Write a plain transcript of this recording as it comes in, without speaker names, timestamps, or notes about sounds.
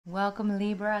Welcome,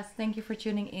 Libras. Thank you for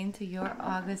tuning in to your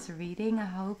August reading. I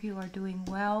hope you are doing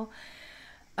well.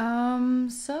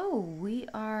 So we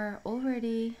are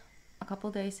already a couple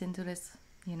days into this,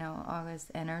 August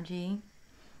energy,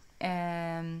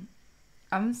 and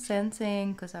I'm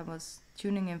sensing, because I was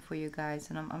tuning in for you guys,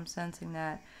 and I'm sensing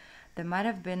that there might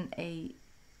have been a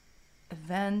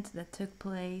event that took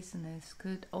place, and this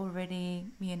could already,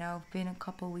 been a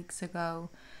couple weeks ago,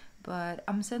 but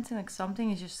I'm sensing like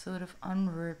something is just sort of on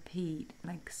repeat,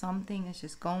 like something is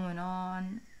just going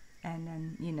on, and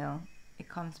then it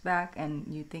comes back and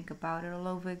you think about it all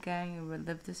over again. You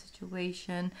relive the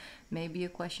situation. Maybe you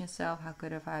question yourself, how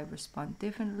could have I respond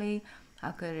differently,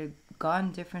 how could it have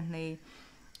gone differently?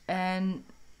 And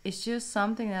it's just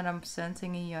something that I'm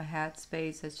sensing in your head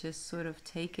space that's just sort of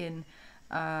taken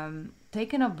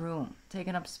up room,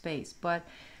 taken up space. But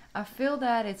I feel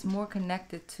that it's more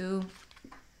connected to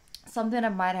something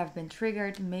that might have been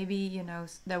triggered. Maybe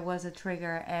there was a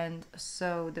trigger, and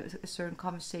so a certain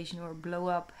conversation or blow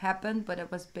up happened, but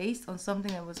it was based on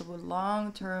something that was a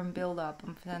long-term build up.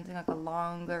 I'm sensing like a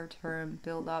longer term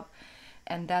build up,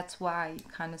 and that's why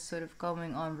kind of sort of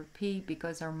going on repeat,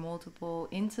 because there are multiple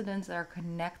incidents that are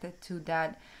connected to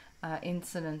that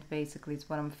incident, basically, is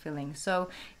what I'm feeling. So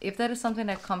if that is something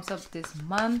that comes up this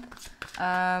month,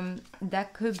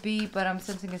 that could be, but I'm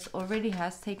sensing it already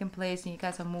has taken place, and you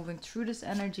guys are moving through this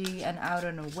energy and out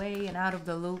and away and out of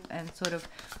the loop, and sort of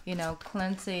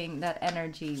cleansing that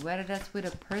energy, whether that's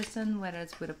with a person, whether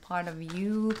it's with a part of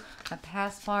you, a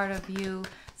past part of you,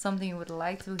 something you would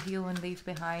like to heal and leave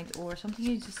behind, or something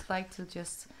you just like to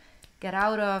just get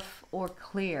out of or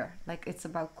clear. Like, it's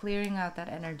about clearing out that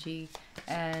energy,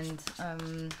 and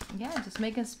just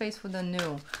making space for the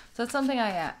new. So it's something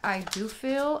I do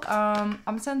feel.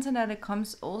 I'm sensing that it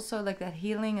comes also, like, that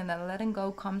healing and that letting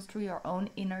go comes through your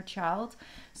own inner child.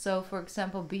 So for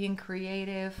example, being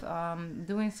creative,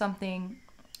 doing something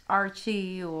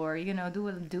artsy, or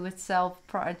do it self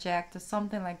project or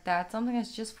something like that, something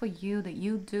that's just for you, that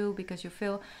you do because you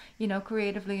feel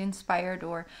creatively inspired,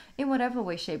 or in whatever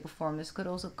way, shape or form. This could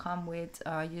also come with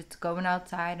you going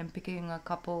outside and picking a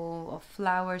couple of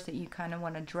flowers that you kind of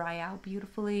want to dry out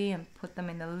beautifully and put them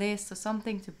in the list, or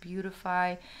something to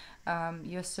beautify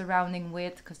your surrounding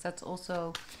with, because that's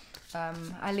also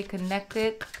highly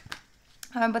connected.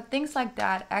 But things like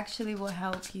that actually will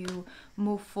help you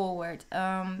move forward.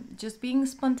 Just being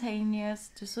spontaneous,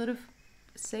 just sort of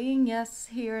saying yes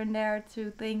here and there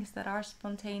to things that are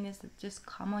spontaneous, that just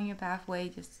come on your pathway,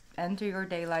 just enter your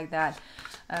day like that.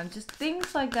 Just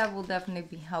things like that will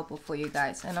definitely be helpful for you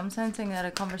guys. And I'm sensing that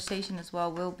a conversation as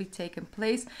well will be taking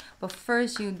place. But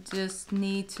first, you just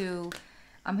need to...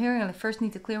 I'm hearing I first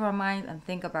need to clear my mind and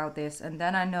think about this, and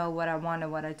then I know what I want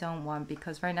and what I don't want,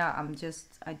 because right now I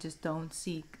just don't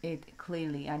see it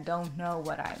clearly. I don't know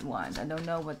what I want. I don't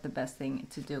know what the best thing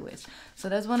to do is. So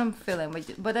that's what I'm feeling.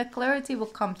 But that clarity will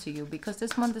come to you, because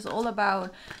this month is all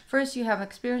about, first you have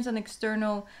experience and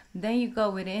external, then you go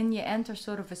within, you enter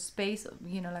sort of a space,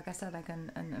 like I said, like a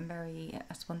very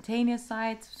spontaneous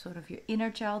side, sort of your inner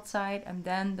child side, and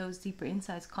then those deeper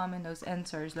insights come and those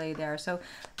answers lay there. So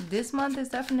this month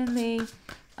is definitely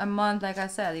a month, like I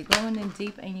said, you're going in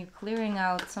deep and you're clearing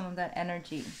out some of that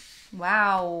energy.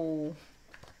 Wow.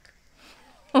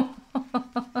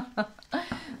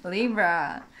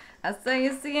 Libra. I saw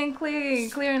you seeing clearly,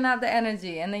 clearing out the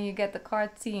energy, and then you get the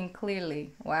card seeing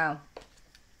clearly. Wow.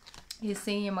 You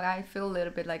see, you might feel a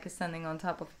little bit like you're standing on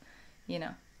top of,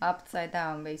 upside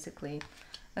down, basically.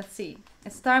 Let's see.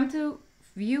 It's time to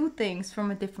view things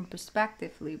from a different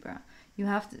perspective, Libra. You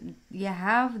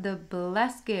have the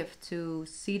blessed gift to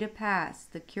see the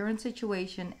past, the current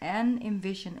situation, and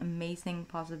envision amazing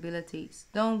possibilities.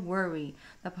 Don't worry.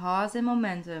 The pause in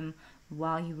momentum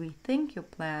while you rethink your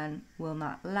plan will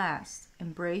not last.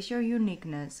 Embrace your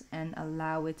uniqueness and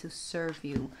allow it to serve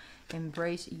you.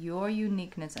 Embrace your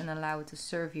uniqueness and allow it to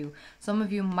serve you. Some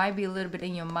of you might be a little bit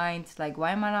in your mind, like,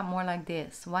 why am I not more like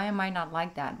this? Why am I not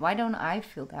like that? Why don't I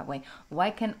feel that way? Why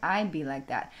can't I be like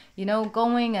that?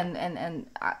 Going and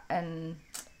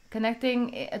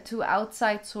connecting to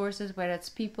outside sources, whether it's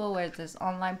people, whether it's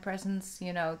online presence,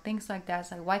 things like that.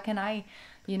 It's like, why can I,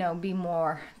 be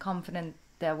more confident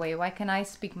that way? Why can I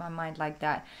speak my mind like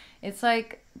that? It's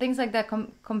like things like that.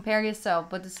 Compare yourself,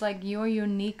 but it's like your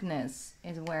uniqueness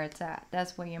is where it's at.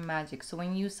 That's where your magic. So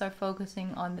when you start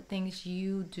focusing on the things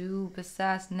you do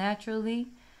possess naturally,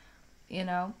 you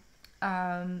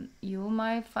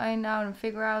might find out and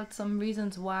figure out some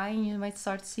reasons why, and you might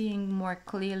start seeing more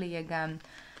clearly again.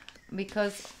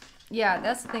 Because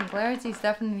that's the thing, clarity is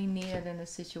definitely needed in this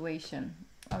situation.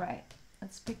 All right,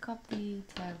 let's pick up the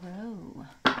tarot.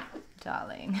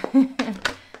 darling.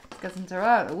 Let's get some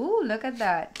tarot. Ooh, look at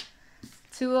that.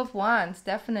 Two of Wands,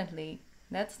 definitely.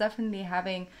 That's definitely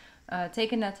having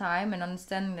taken that time and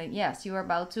understanding that, yes, you are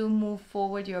about to move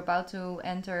forward. You're about to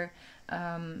enter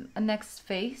a next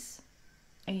phase.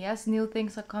 And yes, new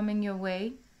things are coming your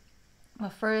way.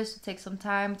 But first, take some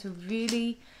time to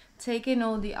really take in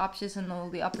all the options and all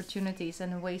the opportunities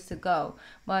and the ways to go.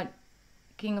 But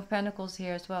King of Pentacles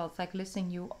here as well. It's like,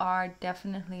 listen, you are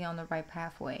definitely on the right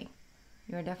pathway.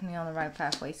 You're definitely on the right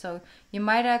pathway. So you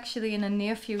might actually in the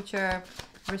near future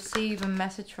receive a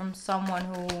message from someone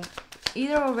who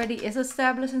either already is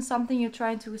established in something you're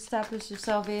trying to establish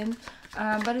yourself in.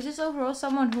 But it's just overall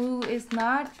someone who is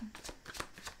not...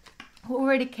 who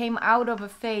already came out of a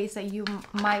phase that you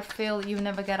might feel you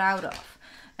never get out of.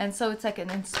 And so it's like an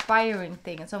inspiring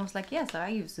thing. It's almost like, yes, I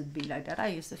used to be like that. I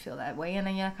used to feel that way. And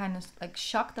then you're kind of like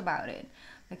shocked about it.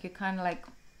 Like you're kind of like,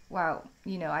 wow,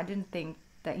 you know, I didn't think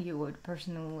that you would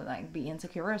person would like be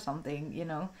insecure or something, you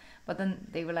know. But then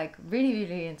they were like really,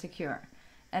 really insecure.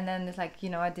 And then it's like, you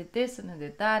know, I did this and I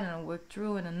did that and I worked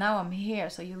through and now I'm here.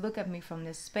 So you look at me from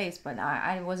this space, but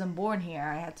I wasn't born here.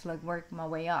 I had to like work my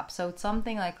way up. So it's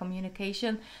something like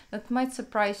communication that might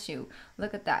surprise you.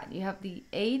 Look at that. You have the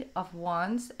 8 of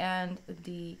Wands and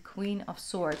the Queen of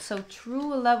Swords. So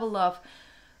true level of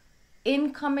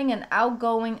incoming and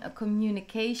outgoing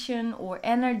communication or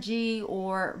energy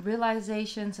or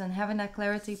realizations, and having that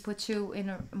clarity puts you in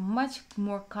a much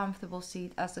more comfortable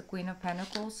seat as the Queen of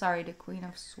Pentacles, sorry, the Queen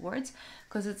of Swords,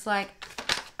 because it's like,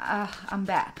 I'm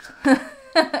back.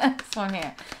 So I'm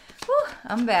here. Whew,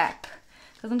 I'm back.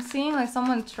 Because I'm seeing like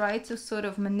someone tried to sort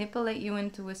of manipulate you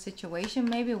into a situation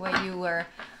maybe where you were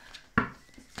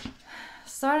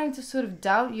starting to sort of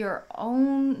doubt your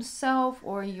own self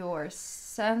or your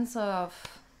sense of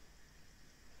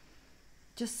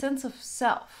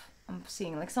self. I'm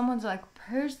seeing like someone's like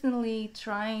personally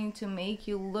trying to make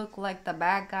you look like the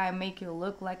bad guy, make you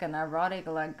look like a neurotic,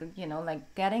 like, you know,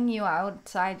 like getting you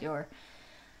outside your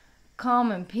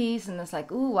calm and peace. And it's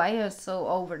like, ooh, why are you so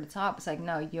over the top? It's like,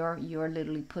 no, you're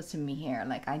literally pushing me here.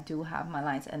 Like, I do have my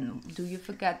lines. And do you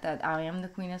forget that I am the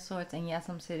Queen of Swords, and yes,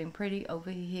 I'm sitting pretty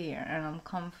over here, and I'm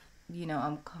calm,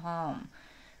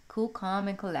 cool, calm,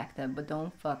 and collected, but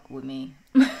don't fuck with me.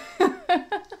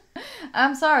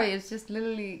 I'm sorry, it's just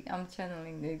literally, I'm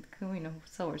channeling the Queen of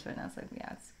Swords right now. It's like,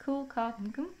 yeah, it's cool,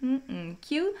 calm,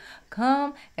 cute,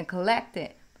 calm, and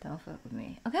collected, but don't fuck with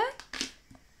me, okay?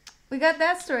 We got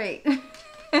that straight.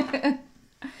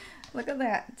 Look at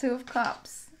that. 2 of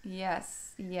Cups.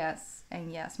 Yes, yes,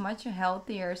 and yes. Much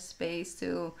healthier space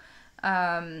to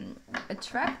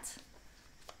attract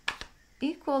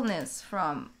equalness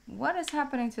from. What is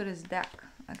happening to this deck?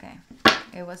 Okay,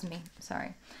 it was me.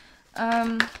 Sorry.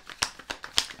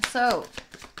 So,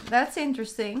 that's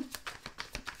interesting.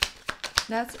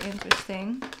 That's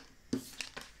interesting.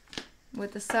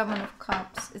 With the 7 of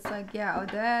Cups, it's like, yeah, oh,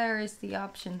 there is the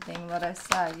option thing, what I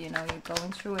said, you know, you're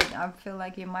going through it. I feel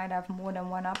like you might have more than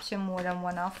one option, more than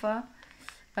one offer.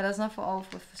 But that's not for all.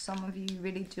 For some of you, you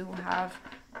really do have,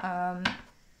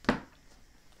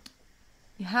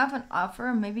 you have an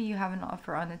offer. Maybe you have an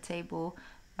offer on the table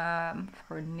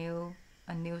for a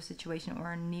new situation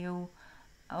or a new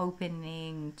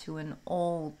opening to an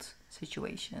old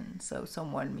situation. So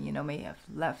someone, you know, may have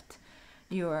left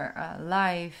your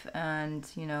life, and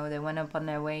you know they went up on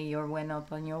their way, you went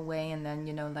up on your way, and then,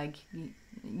 you know, like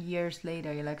years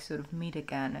later you like sort of meet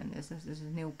again, and this is a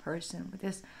new person with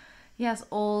this, yes,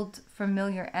 old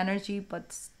familiar energy,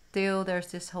 but still there's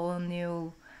this whole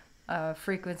new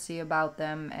frequency about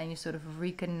them, and you're sort of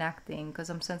reconnecting, because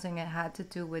I'm sensing it had to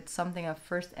do with something that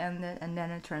first ended and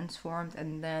then it transformed,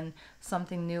 and then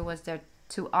something new was there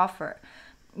to offer.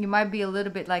 You might be a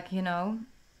little bit like, you know,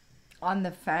 on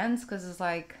the fence, because it's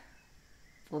like,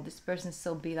 will this person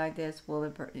still be like this? Will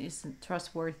is it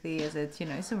trustworthy? Is it, you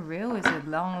know, is it real? Is it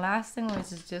long lasting? Or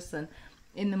is it just an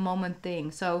in the moment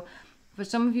thing? So for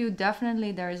some of you,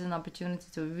 definitely there is an opportunity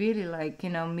to really, like,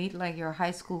 you know, meet like your high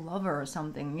school lover or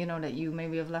something, you know, that you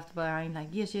maybe have left behind like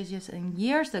yes, and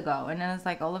years ago, and then it's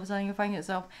like all of a sudden you find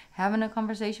yourself having a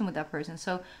conversation with that person.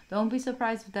 So don't be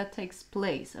surprised if that takes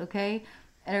place, okay?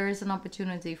 There is an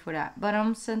opportunity for that. But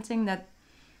I'm sensing that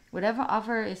whatever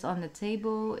offer is on the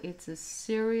table, it's a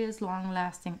serious,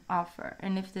 long-lasting offer.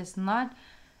 And if it's not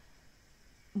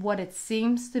what it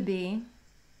seems to be,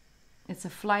 it's a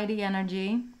flighty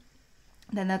energy,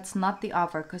 then that's not the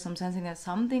offer, because I'm sensing that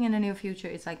something in the near future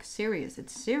is like serious.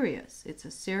 It's serious. It's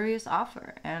a serious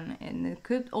offer. And it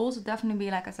could also definitely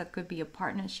be, like I said, could be a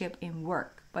partnership in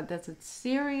work. But that's a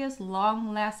serious,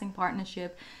 long-lasting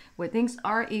partnership where things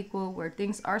are equal, where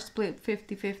things are split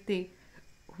 50-50,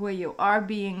 where you are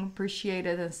being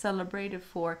appreciated and celebrated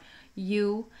for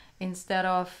you, instead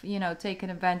of, you know, taken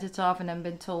advantage of and then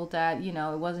been told that, you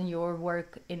know, it wasn't your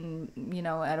work in, you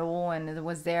know, at all, and it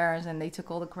was theirs and they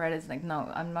took all the credits. Like, no,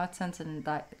 I'm not sensing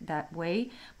that way,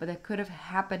 but that could have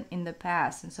happened in the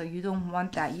past, and so you don't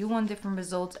want that. You want different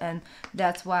results, and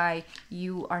that's why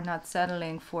you are not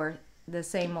settling for the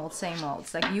same old, same old.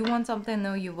 It's like, you want something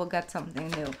new, you will get something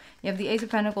new. You have the Ace of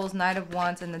Pentacles, Knight of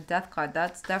Wands, and the Death card.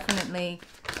 That's definitely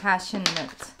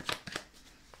passionate,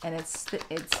 and it's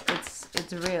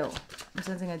real. I'm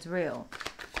sensing it's real.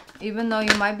 Even though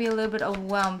you might be a little bit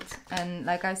overwhelmed, and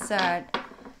like I said,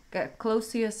 get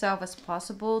close to yourself as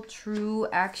possible through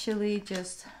actually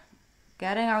just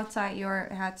getting outside your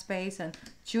headspace and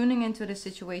tuning into the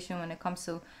situation when it comes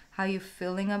to how you're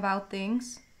feeling about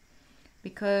things.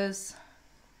 Because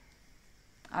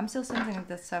I'm still sensing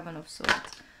the Seven of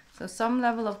Swords. So some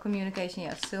level of communication,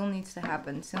 yes, still needs to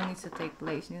happen, still needs to take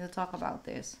place. You need to talk about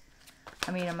this.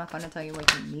 I mean, I'm not going to tell you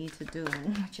what you need to do,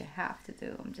 what you have to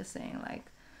do. I'm just saying, like,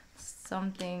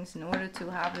 some things, in order to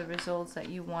have the results that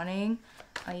you're wanting,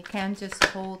 you can't just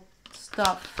hold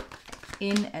stuff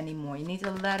in anymore. You need to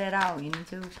let it out. You need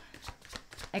to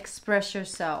express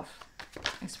yourself.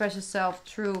 Express yourself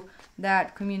through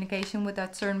that communication with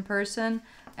that certain person,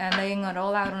 and laying it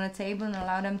all out on the table and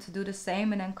allow them to do the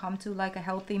same, and then come to like a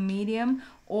healthy medium.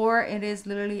 Or it is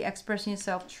literally expressing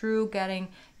yourself through getting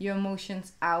your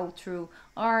emotions out through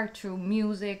art, through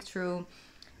music, through,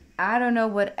 I don't know,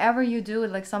 whatever you do.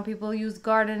 Like, some people use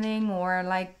gardening, or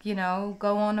like, you know,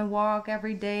 go on a walk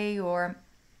every day, or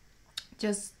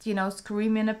just, you know,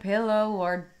 scream in a pillow,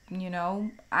 or, you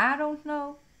know, I don't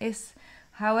know. It's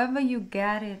however you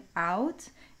get it out,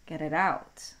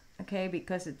 okay?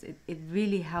 Because it's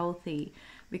really healthy,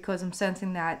 because I'm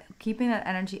sensing that keeping that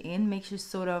energy in makes you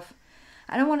sort of,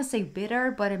 I don't want to say bitter,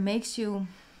 but it makes you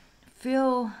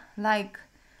feel like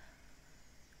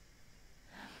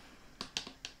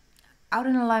out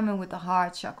in alignment with the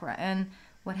heart chakra. And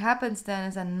what happens then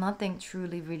is that nothing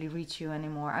truly really reaches you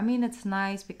anymore. I mean, it's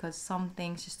nice because some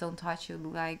things just don't touch you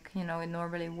like, you know, it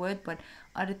normally would, but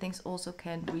other things also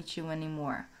can't reach you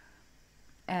anymore.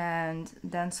 And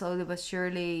then slowly but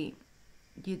surely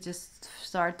you just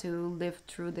start to live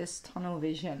through this tunnel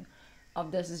vision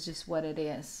of, this is just what it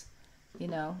is, you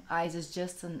know, ice is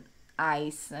just an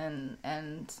ice, and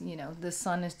you know, the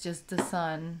sun is just the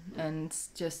sun, and it's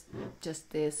just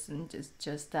this and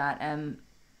just that. And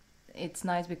it's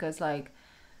nice because, like,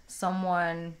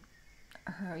 someone,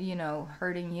 you know,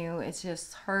 hurting you, it's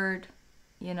just hurt,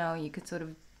 you know, you could sort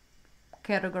of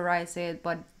categorize it,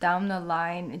 but down the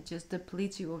line it just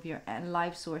depletes you of your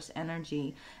life source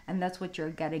energy, and that's what you're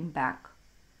getting back.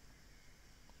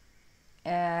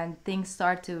 And things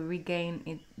start to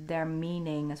regain their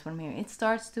meaning. That's what I'm hearing. It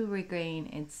starts to regain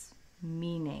its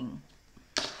meaning,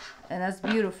 and that's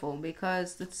beautiful,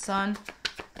 because the sun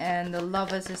and the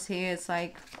lovers is here. It's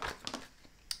like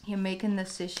you're making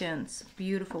decisions,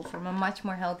 beautiful, from a much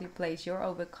more healthy place. You're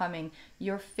overcoming,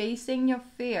 you're facing your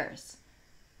fears,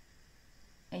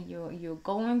 and you're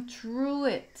going through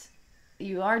it.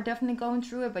 You are definitely going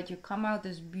through it, but you come out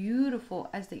this beautiful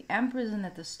as the Empress and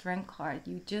at the Strength card.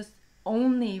 You just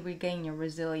only regain your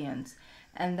resilience,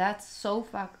 and that's so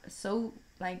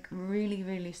like really,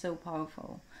 really so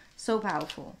powerful,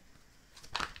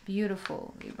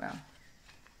 beautiful, Libra.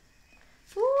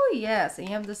 Ooh, yes. And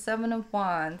you have the Seven of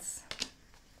Wands.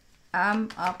 I'm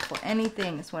up for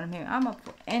anything is what I'm hearing. I'm up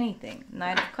for anything.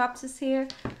 Knight of Cups is here.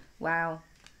 Wow.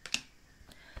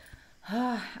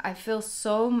 I feel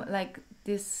so like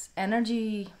this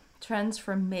energy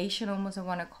transformation, almost I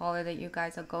want to call it, that you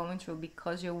guys are going through,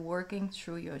 because you're working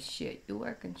through your shit. You're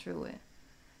working through it.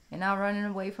 You're not running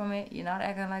away from it. You're not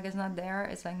acting like it's not there.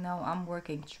 It's like, no, I'm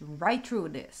working right through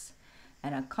this,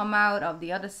 and I come out of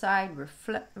the other side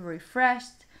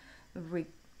refreshed,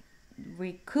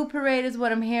 recuperate is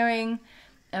what I'm hearing.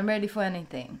 I'm ready for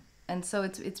anything. And so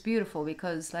it's beautiful,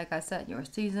 because like I said, your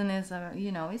season is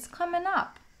you know, it's coming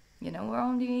up. You know, we're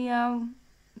only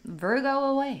Virgo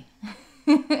away.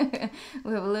 We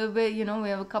have a little bit, you know, we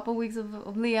have a couple weeks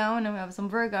of Leo, and then we have some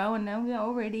Virgo, and then we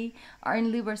already are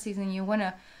in Libra season. You want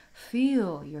to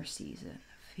feel your season.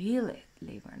 Feel it,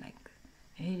 Libra. Like,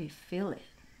 really feel it.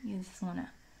 You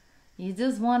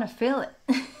just want to feel it.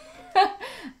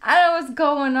 I don't know what's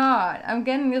going on. I'm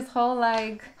getting this whole,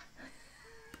 like,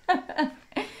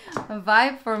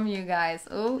 vibe from you guys.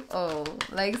 Oh.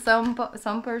 Like, some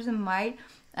person might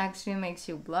actually makes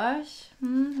you blush.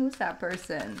 Who's that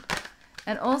person?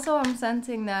 And also I'm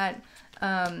sensing that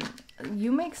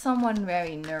you make someone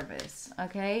very nervous,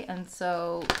 okay? And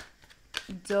so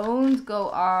don't go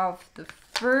off the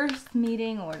first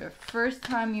meeting or the first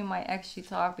time you might actually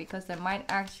talk, because they might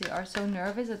actually are so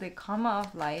nervous that they come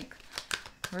off like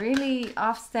really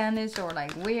offstandish or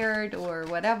like weird or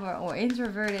whatever, or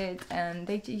introverted, and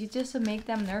you just make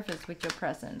them nervous with your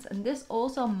presence. And this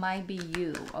also might be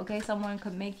you, okay? Someone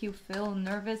could make you feel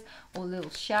nervous or a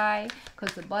little shy,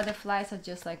 because the butterflies are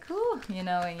just like, ooh, you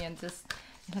know, and you're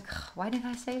like, why did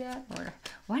I say that? Or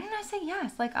why didn't I say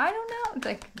yes? Like, I don't know. It's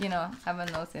like, you know, having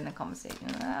those in a conversation.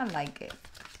 I like it.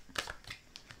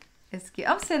 It's cute.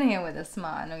 I'm sitting here with a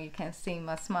smile. I know you can't see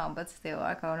my smile, but still,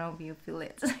 I don't know if you feel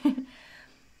it.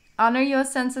 Honor your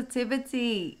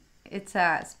sensitivity. It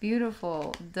says,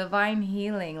 beautiful, divine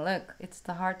healing. Look, it's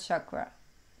the heart chakra.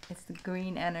 It's the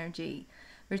green energy.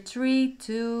 Retreat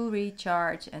to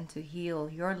recharge and to heal.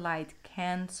 Your light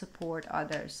can support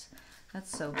others.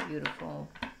 That's so beautiful.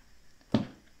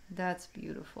 That's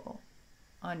beautiful.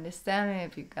 Understanding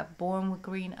if you got born with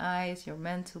green eyes, you're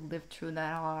meant to live through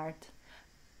that heart.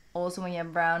 Also, when you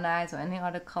have brown eyes or any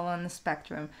other color on the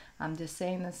spectrum, I'm just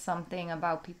saying there's something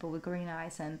about people with green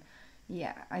eyes, and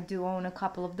yeah, I do own a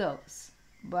couple of those.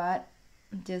 But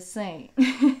I'm just saying,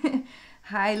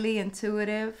 highly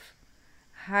intuitive,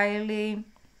 highly,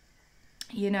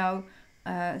 you know,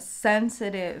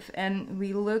 sensitive, and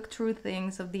we look through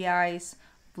things of the eyes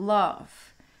of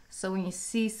love. So when you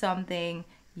see something,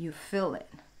 you feel it.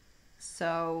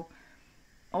 So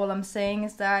all I'm saying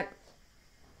is that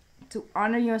to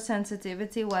honor your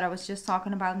sensitivity, what I was just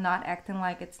talking about, not acting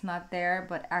like it's not there,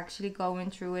 but actually going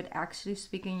through it, actually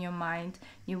speaking your mind,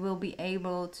 you will be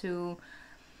able to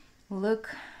look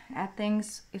at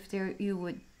things if there you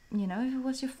would, you know, if it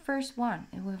was your first one,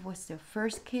 if it was your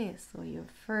first kiss or your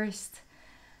first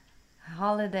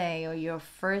holiday or your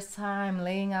first time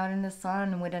laying out in the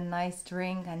sun with a nice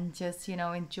drink and just, you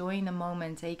know, enjoying the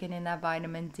moment, taking in that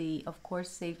vitamin D, of course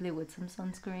safely with some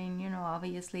sunscreen, you know,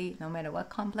 obviously no matter what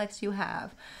complex you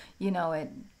have, you know,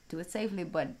 do it safely,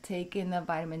 but take in the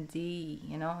vitamin D,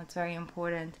 you know, it's very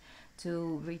important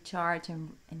to recharge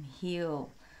and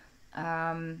heal.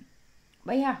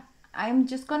 But yeah, I'm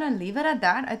just gonna leave it at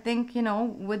that. I think, you know,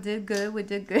 we did good.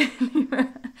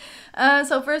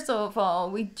 So first of all,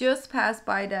 we just passed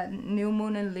by that new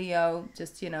moon in Leo,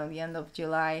 just, you know, the end of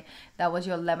July. That was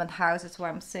your 11th house. That's why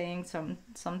I'm saying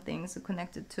some things are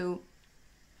connected to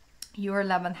your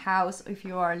 11th house if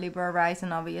you are Libra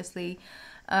rising, obviously.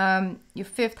 Your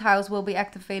 5th house will be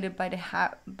activated by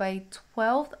by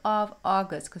 12th of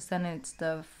August, because then it's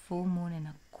the full moon in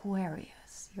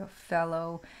Aquarius, your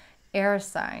fellow air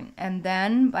sign. And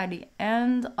then by the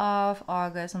end of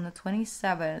August, on the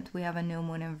 27th, we have a new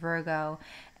moon in Virgo,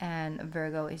 and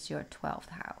Virgo is your 12th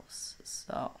house.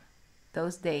 So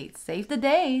those dates, save the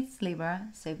dates, Libra,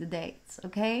 save the dates,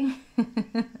 okay?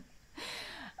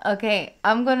 Okay,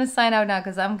 I'm gonna sign out now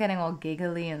because I'm getting all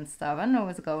giggly and stuff. I don't know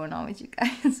what's going on with you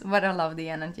guys, but I love the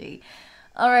energy.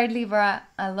 All right, Libra,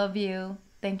 I love you.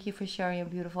 Thank you for sharing your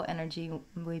beautiful energy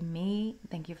with me.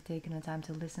 Thank you for taking the time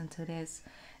to listen to this.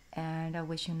 And I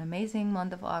wish you an amazing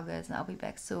month of August, and I'll be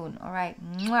back soon. All right.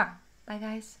 Mwah. Bye,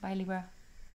 guys. Bye, Libra.